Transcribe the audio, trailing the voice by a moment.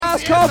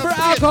Last call for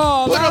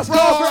alcohol. Last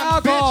call for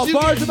alcohol.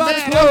 Bar's about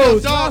to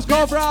close. Last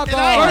call for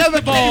alcohol. I never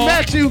came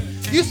at you.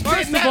 You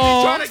spitting at me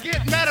trying to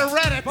get mad at a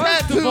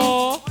tattoo.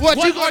 What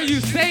are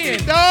you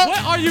saying?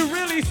 What are you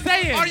really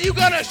saying? Are you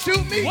gonna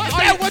shoot me? Is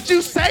that what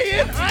you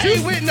saying? I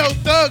ain't with no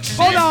thug shit.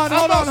 Hold on.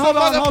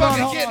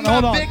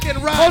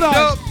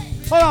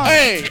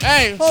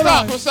 Hey,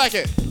 stop for a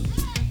second.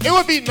 It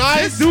would be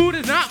nice. This dude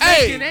is not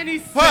making any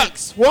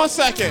sense. Hux, 1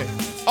 second.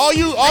 Are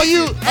you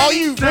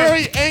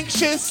very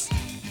anxious?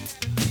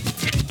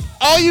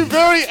 Are you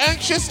very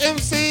anxious,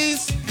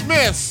 MCs?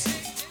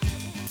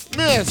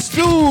 Miss,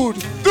 dude,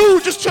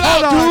 just chill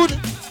out, dude.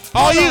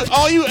 Are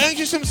you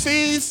anxious,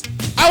 MCs?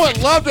 I would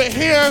love to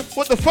hear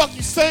what the fuck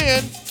you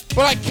saying,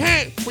 but I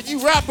can't when you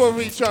rap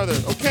over each other,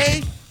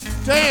 okay?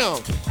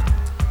 Damn.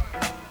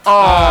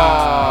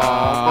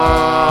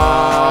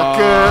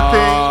 Good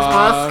things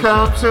must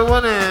come to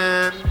an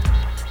end.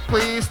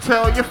 Please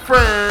tell your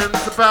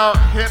friends about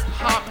Hip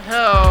Hop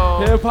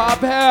Hell. Hip Hop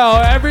Hell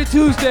every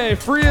Tuesday,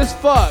 free as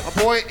fuck.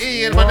 My boy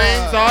Ian, my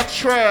name's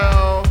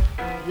Artrell.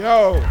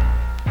 Yo.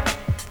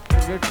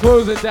 We're gonna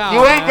close it down.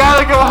 You ain't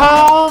gotta go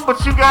home,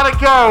 but you gotta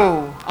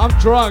go. I'm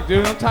drunk,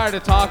 dude. I'm tired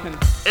of talking.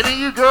 Any of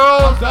you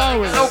girls, I'm done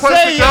with no it.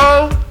 place to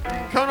go,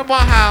 come to my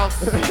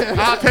house.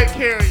 I'll take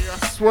care of you. I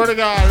swear to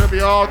God, it'll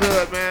be all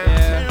good, man.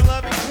 Yeah.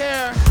 Love and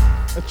care.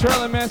 A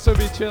Charlie and Manson will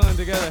be chilling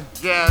together.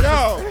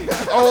 Yeah,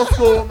 it's old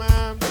school,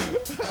 man. A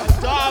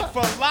dog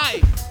for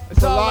life.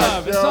 It's all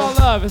love. It's all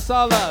love. It's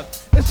all love.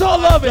 It's all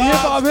love in Hip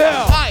Hop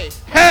Hell.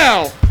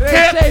 Hell. It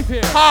ain't safe here.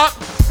 Hip Hop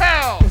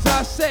Hell. It's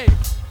not safe.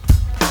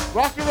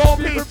 Rock and roll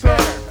Be pizza.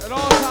 prepared at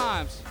all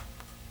times.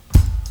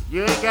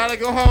 You ain't gotta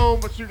go home,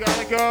 but you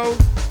gotta go.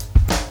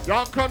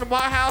 Y'all come to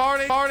my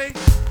house party.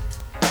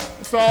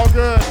 It's all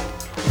good.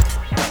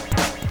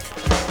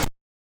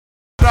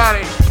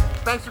 Everybody,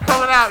 thanks for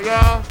coming out,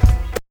 y'all.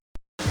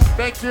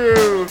 Thank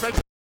you.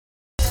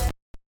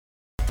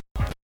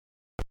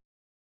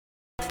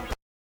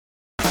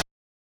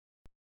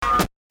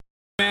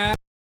 Man.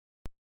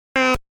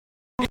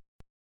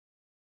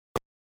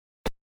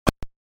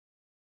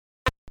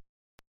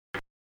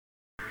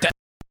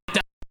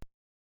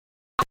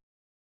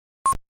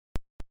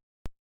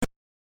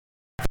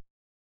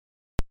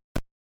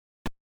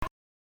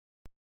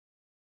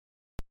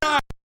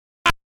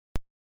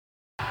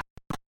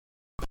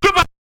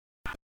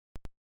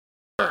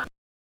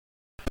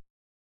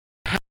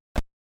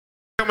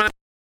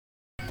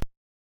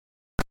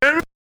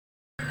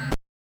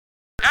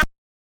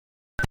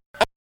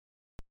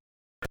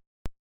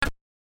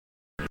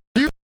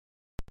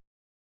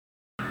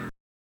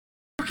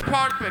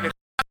 Part of it.